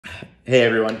Hey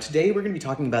everyone, today we're going to be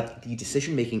talking about the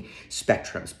decision-making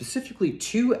spectrum, specifically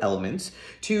two elements,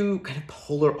 two kind of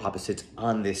polar opposites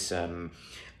on this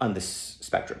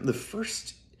spectrum. The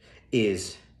first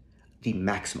is the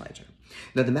maximizer.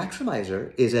 Now, the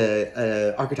maximizer is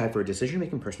a archetype for a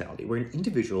decision-making personality where an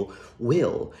individual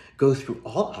will go through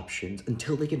all options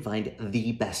until they can find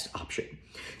the best option.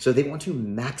 So they want to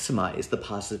maximize the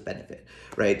positive benefit,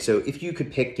 right? So if you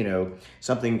could pick,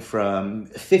 something from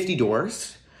 50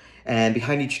 doors, and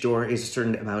behind each door is a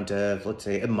certain amount of, let's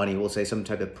say, money, we'll say some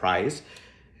type of prize,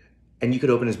 and you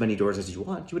could open as many doors as you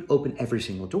want, you would open every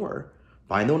single door,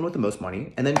 find the one with the most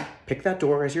money, and then pick that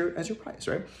door as your prize,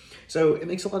 right? So it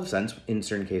makes a lot of sense in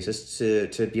certain cases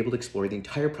to be able to explore the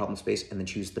entire problem space and then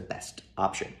choose the best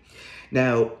option.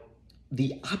 Now,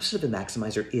 the opposite of a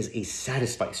maximizer is a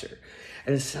satisficer.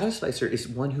 And a satisficer is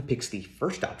one who picks the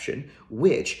first option,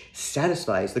 which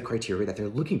satisfies the criteria that they're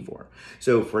looking for.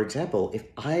 So for example, if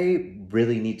I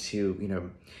really need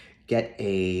to, get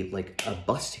a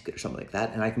bus ticket or something like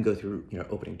that, and I can go through,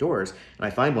 opening doors, and I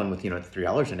find one with,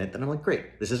 $3 in it, then I'm like,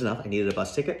 great, this is enough. I needed a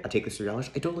bus ticket. I'll take this $3.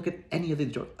 I don't look at any of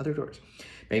the other doors.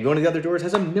 Maybe one of the other doors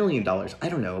has $1 million. I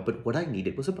don't know, but what I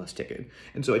needed was a bus ticket.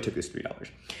 And so I took this $3.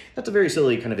 That's a very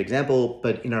silly kind of example,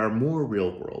 but in our more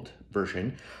real world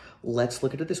version, let's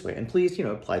look at it this way. And please,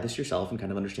 apply this yourself and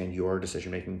kind of understand your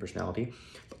decision-making personality.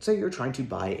 Let's say you're trying to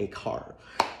buy a car.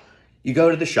 You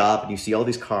go to the shop and you see all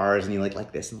these cars and you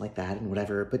like this and like that and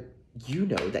whatever, but you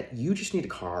know that you just need a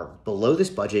car below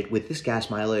this budget with this gas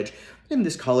mileage and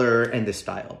this color and this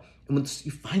style. And once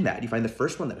you find the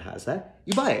first one that has that,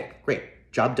 you buy it.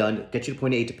 Great, job done, get you to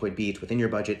point A to point B, it's within your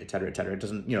budget, et cetera, et cetera. It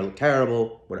doesn't, look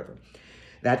terrible, whatever.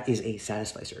 That is a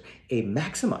satisficer. A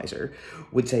maximizer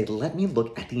would say, let me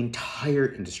look at the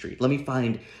entire industry. Let me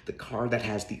find the car that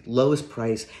has the lowest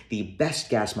price, the best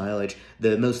gas mileage,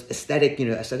 the most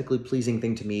aesthetically pleasing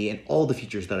thing to me, and all the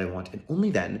features that I want. And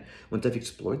only then, once I've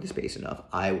explored the space enough,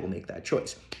 I will make that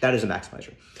choice. That is a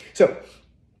maximizer. So,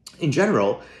 in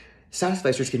general,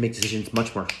 satisficers can make decisions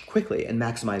much more quickly, and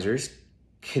maximizers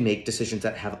can make decisions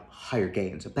that have higher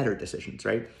gains, better decisions,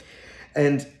 right?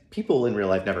 And people in real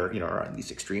life never, are on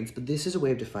these extremes, but this is a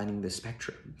way of defining the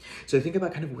spectrum. So think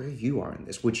about kind of where you are in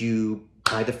this. Would you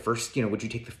buy the first, would you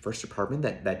take the first apartment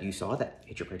that you saw that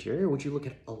hit your criteria, or would you look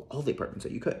at all the apartments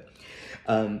that you could?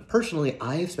 Personally,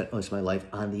 I have spent most of my life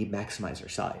on the maximizer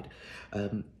side,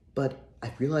 but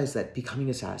I realized that becoming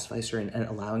a satisficer and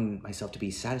allowing myself to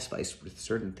be satisfied with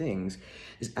certain things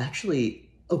is actually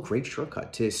a great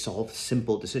shortcut to solve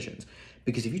simple decisions.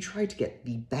 Because if you try to get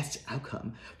the best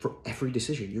outcome for every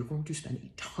decision, you're going to spend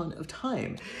a ton of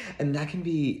time. And that can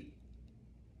be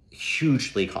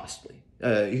hugely costly.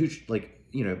 It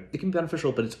can be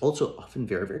beneficial, but it's also often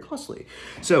very, very costly.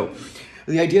 So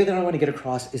the idea that I want to get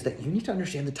across is that you need to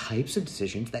understand the types of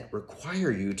decisions that require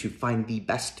you to find the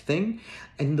best thing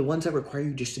and the ones that require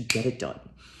you just to get it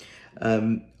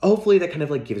done. Hopefully that kind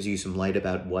of gives you some light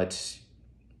about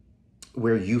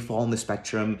where you fall in the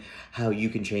spectrum, how you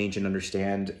can change and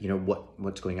understand,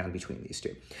 what's going on between these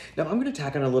two. Now, I'm going to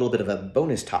tack on a little bit of a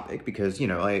bonus topic because,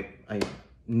 I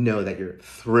know that you're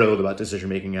thrilled about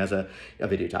decision-making as a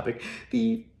video topic.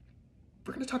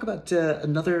 We're going to talk about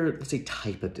another, let's say,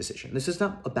 type of decision. This is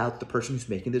not about the person who's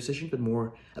making the decision, but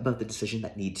more about the decision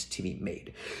that needs to be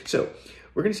made. So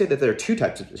we're going to say that there are two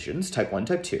types of decisions, type 1,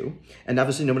 type 2, and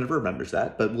obviously no one ever remembers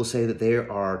that, but we'll say that there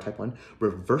are type 1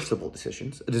 reversible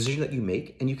decisions, a decision that you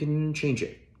make and you can change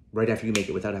it right after you make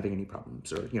it without having any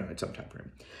problems or, at some time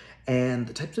frame. And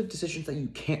the types of decisions that you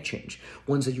can't change,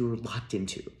 ones that you're locked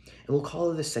into. And we'll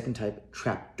call the second type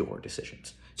trapdoor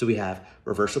decisions. So we have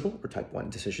reversible or type 1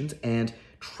 decisions and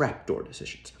trapdoor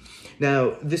decisions.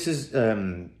 Now, this is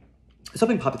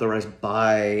something popularized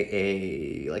by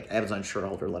a Amazon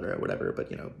shareholder letter or whatever, but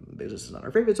this is not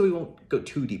our favorite, so we won't go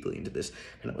too deeply into this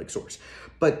kind of source.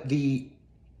 But the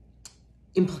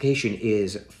implication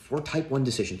is for type 1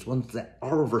 decisions, ones that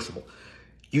are reversible,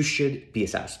 you should be a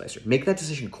satisficer. Make that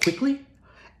decision quickly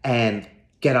and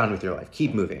get on with your life.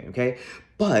 Keep moving, okay?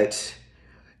 But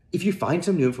if you find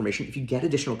some new information, if you get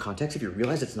additional context, if you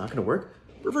realize it's not going to work,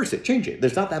 reverse it, change it.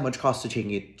 There's not that much cost to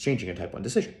changing a type 1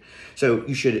 decision. So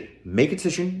you should make a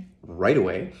decision right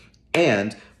away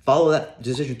and follow that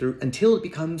decision through until it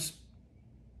becomes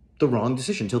the wrong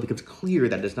decision, until it becomes clear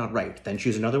that it's not right. Then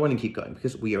choose another one and keep going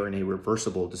because we are in a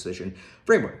reversible decision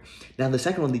framework. Now, the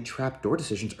second one, the trapdoor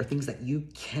decisions, are things that you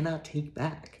cannot take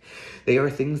back. They are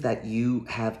things that you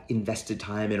have invested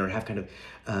time in or have kind of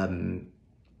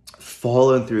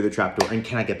fallen through the trapdoor and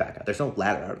cannot get back out. There's no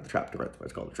ladder out of the trapdoor. That's why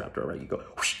it's called the trapdoor, right? You go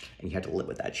whoosh, and you had to live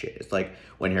with that shit. It's like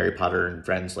when Harry Potter and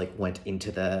friends like went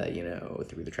into the, you know,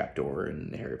 through the trapdoor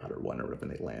in Harry Potter 1 or whatever,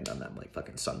 and they land on that like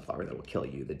fucking sunflower that will kill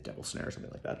you, the devil snare or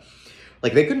something like that.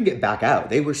 Like they couldn't get back out.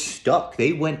 They were stuck.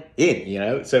 They went in, you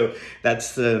know? So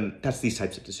that's these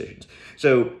types of decisions.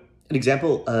 So an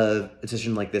example of a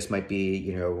decision like this might be,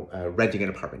 you know, renting an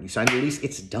apartment. You sign the lease,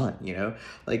 it's done, you know?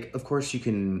 Like, of course, you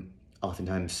can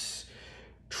oftentimes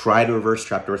try to reverse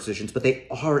trapdoor decisions, but they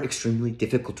are extremely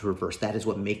difficult to reverse. That is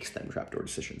what makes them trapdoor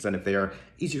decisions. And if they are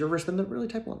easy to reverse, then they're really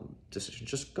type 1 decisions.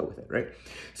 Just go with it, right?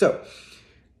 So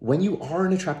when you are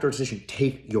in a trapdoor decision,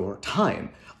 take your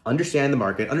time. Understand the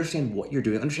market, understand what you're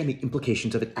doing, understand the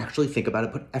implications of it, actually think about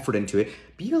it, put effort into it,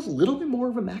 be a little bit more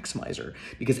of a maximizer.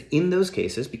 Because in those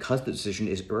cases, because the decision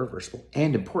is irreversible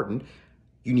and important,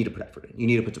 you need to put effort in. You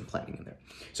need to put some planning in there.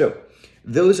 So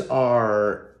those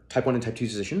are type 1 and type 2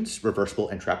 decisions, reversible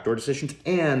and trapdoor decisions,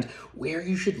 and where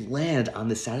you should land on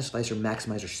the Satisficer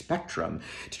maximizer spectrum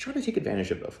to try to take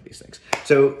advantage of both of these things.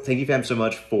 So thank you, fam, so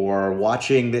much for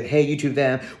watching. Hey, YouTube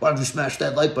fam, why don't you smash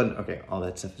that like button? Okay, all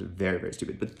that stuff is very, very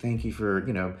stupid, but thank you for,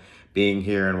 you know, being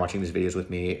here and watching these videos with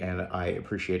me, and I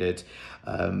appreciate it.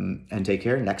 And take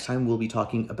care. Next time we'll be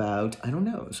talking about, I don't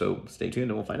know, so stay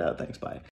tuned and we'll find out. Thanks, bye.